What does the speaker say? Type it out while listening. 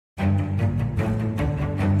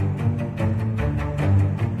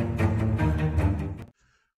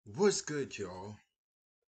What's good, y'all?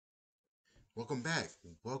 Welcome back.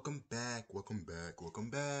 Welcome back. Welcome back. Welcome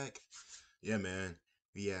back. Yeah, man.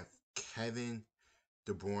 We have Kevin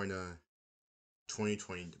De Bruyne,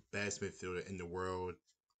 2020, the best midfielder in the world.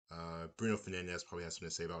 Bruno Fernandes probably has something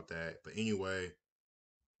to say about that. But anyway,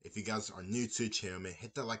 if you guys are new to the channel, man,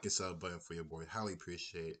 hit that like and sub button for your boy. Highly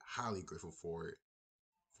appreciate it. Highly grateful for it.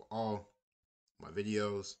 For all my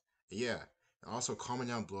videos. And yeah. And also comment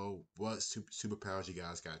down below what superpowers you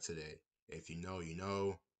guys got today. If you know, you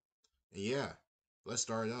know. And yeah, let's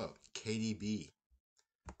start it up. KDB.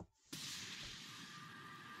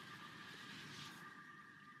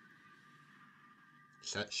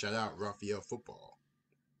 Shout out Raphael Football.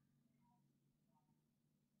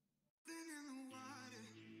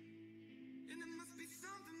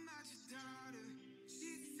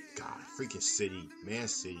 God, freaking City. Man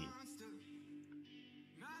City.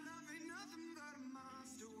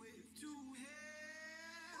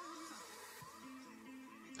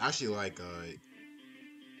 I actually like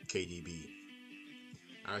KDB.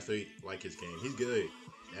 I actually like his game. He's good.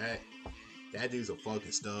 That dude's a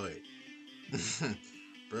fucking stud.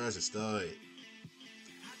 Bro's a stud.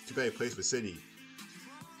 Too bad he plays for City.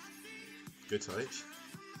 Good touch.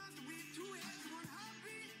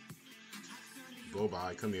 Go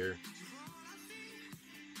by. Come here.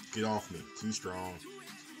 Get off me. Too strong.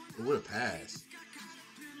 But what a pass.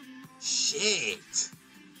 Shit.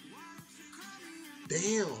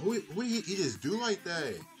 Damn. Who did he just do like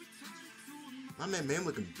that? My man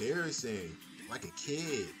look embarrassing. Like a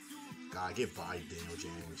kid. God, get by Daniel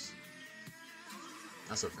James.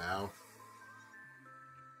 That's a foul.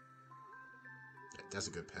 That's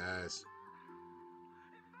a good pass.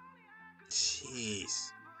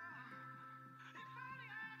 Jeez.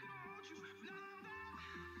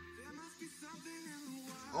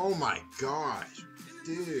 Oh my gosh.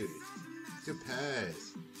 Dude. Good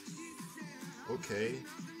pass. Okay.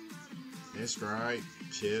 And strike.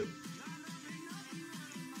 Chip.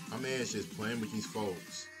 My man's just playing with these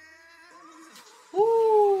folks.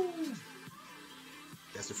 Woo!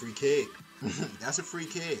 That's a free kick. That's a free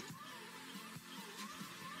kick.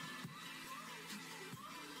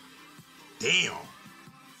 Damn.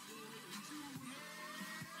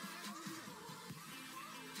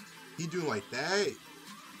 He doing like that?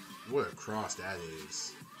 What a cross that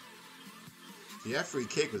is. See, that free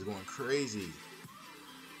kick was going crazy.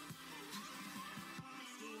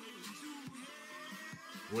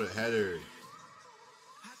 What a header.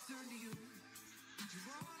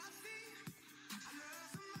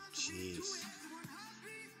 Jeez.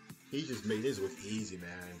 He just made his look easy,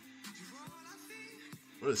 man.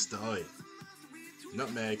 What a stud.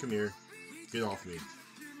 Nutmeg, come here. Get off me.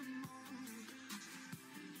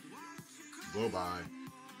 Blow by.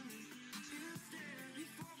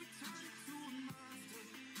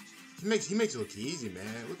 He makes it look easy, man.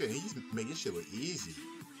 Look at him. He's making shit look easy.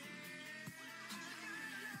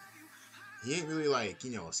 He ain't really like,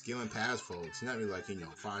 skilling past folks. He's not really like,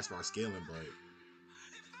 5-star skilling, but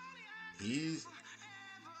he's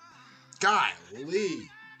golly.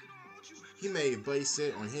 He made Buddy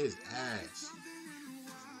sit on his ass.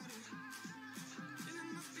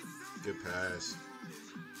 Good pass.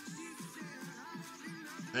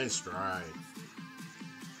 And stride.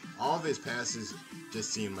 All of his passes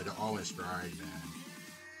just seem like they're all in stride, man.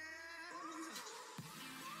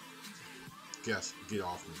 Get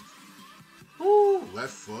off me. Woo!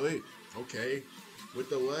 Left foot. Okay. With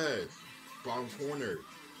the left. Bottom corner.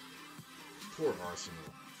 Poor Arsenal.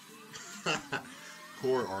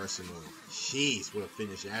 Poor Arsenal. Jeez, what a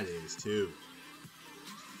finish that is, too.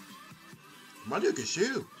 My dude can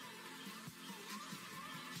shoot.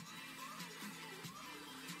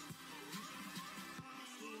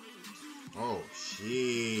 Oh,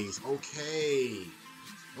 jeez. Okay.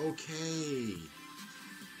 Okay.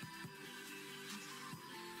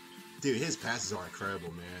 Dude, his passes are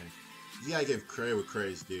incredible, man. You gotta give credit where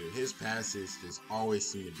credit's due. His passes just always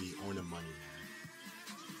seem to be on the money,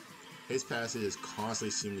 man. His passes constantly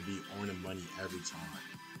seem to be on the money every time.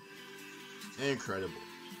 Incredible.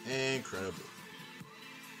 Incredible.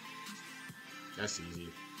 That's easy.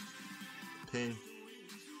 Pin.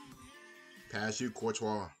 Pass you,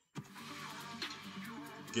 Courtois.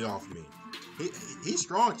 Get off me. He's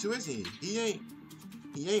strong too, isn't he?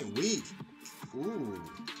 He ain't weak. Ooh.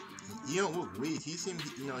 He don't look weak. He seemed, he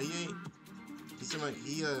seemed like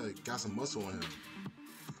he got some muscle on him.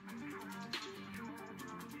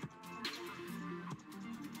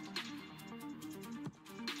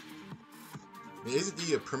 Man, isn't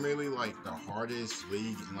the Premier League like the hardest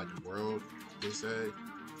league in like the world? They said.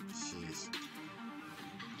 Jeez.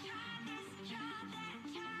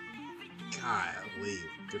 Golly,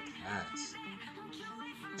 good pass.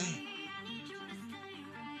 Hey,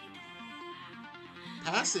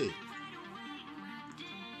 pass it.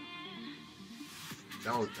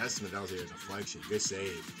 That was a deflection. Good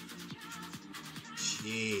save.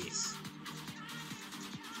 Jeez.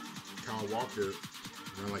 Kyle Walker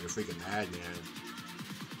run like a freaking madman.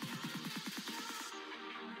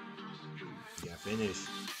 Yeah, finish.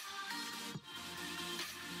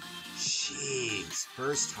 Jeez.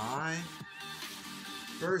 First time?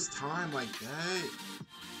 First time like that?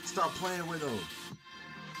 Stop playing with him.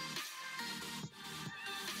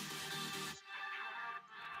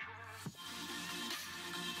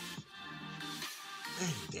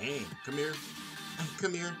 Hey, dang. Come here.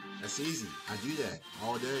 Come here. That's easy. I do that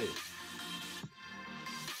all day.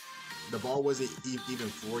 The ball wasn't even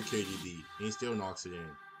for KDB. And he still knocks it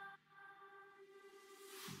in.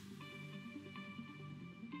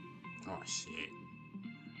 Oh, shit.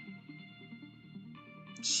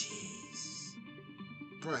 Jeez.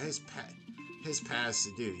 Bro, his pass,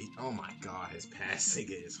 dude. Oh, my God. His passing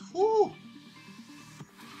is... Whoo!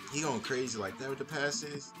 He going crazy like that with the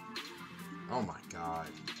passes? Oh, my God.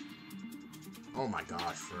 Oh, my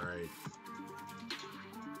God, Fred.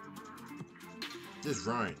 Just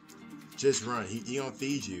run. Just run. He gonna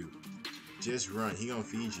feed you. Just run. He gonna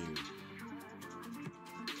feed you.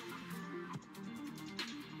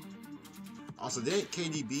 Also, didn't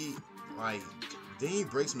KDB, like, didn't he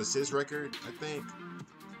break some assist record, I think,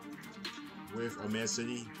 with Man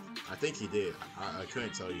City? I think he did. I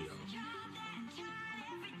couldn't tell you, though.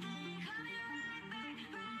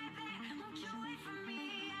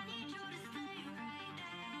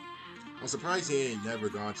 I'm surprised he ain't never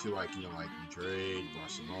gone to, like, you know, like Madrid,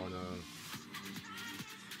 Barcelona.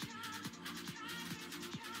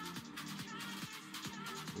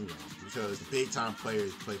 You know, because the big time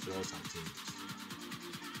players play for those type teams.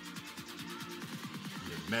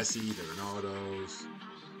 The Messi, the Ronaldos.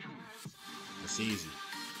 That's easy.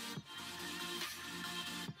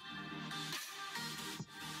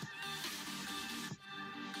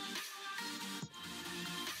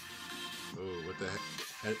 Oh, what the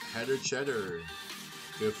heck? Header cheddar.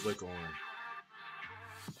 Good flick on.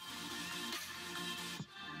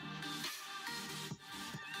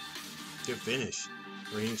 Good finish.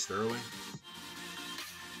 Raheem Sterling.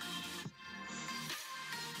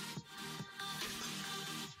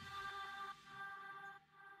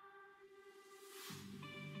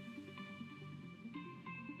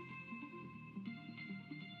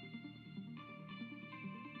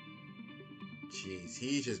 Jeez,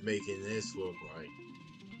 he's just making this look like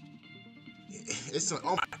it's oh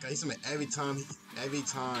my god, he's every time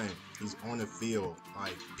he's on the field,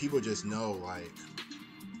 like people just know like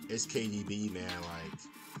it's KDB, man, like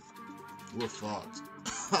we're fucked.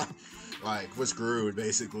 Like we're screwed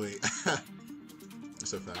basically.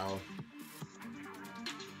 It's a foul.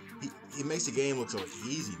 He makes the game look so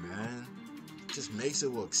easy, man. Just makes it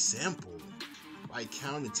look simple. Like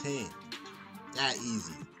count to 10. That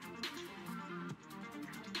easy.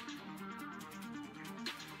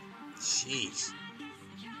 Jeez.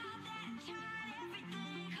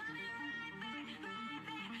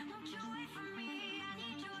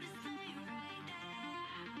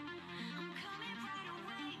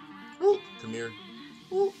 Ooh, come here.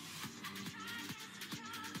 Ooh.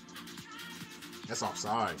 That's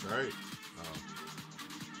offside, right?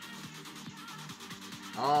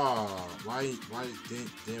 Oh, why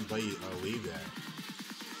didn't Blade leave that?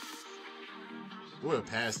 What a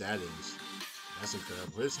pass that is. That's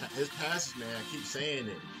incredible. His passes, man, I keep saying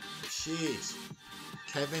it. Jeez.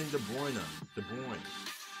 Kevin De Bruyne.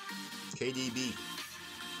 KDB.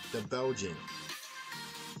 The Belgian.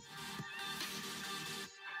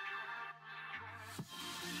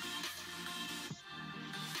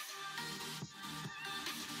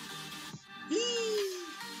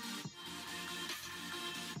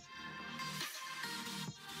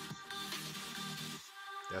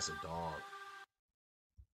 That's a dog.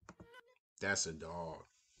 That's a dog.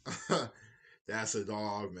 That's a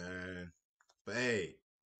dog, man. But hey,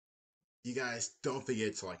 you guys don't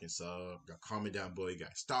forget to like and sub. Comment down below you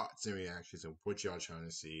guys thoughts and reactions of what y'all trying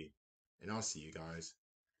to see. And I'll see you guys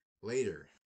later.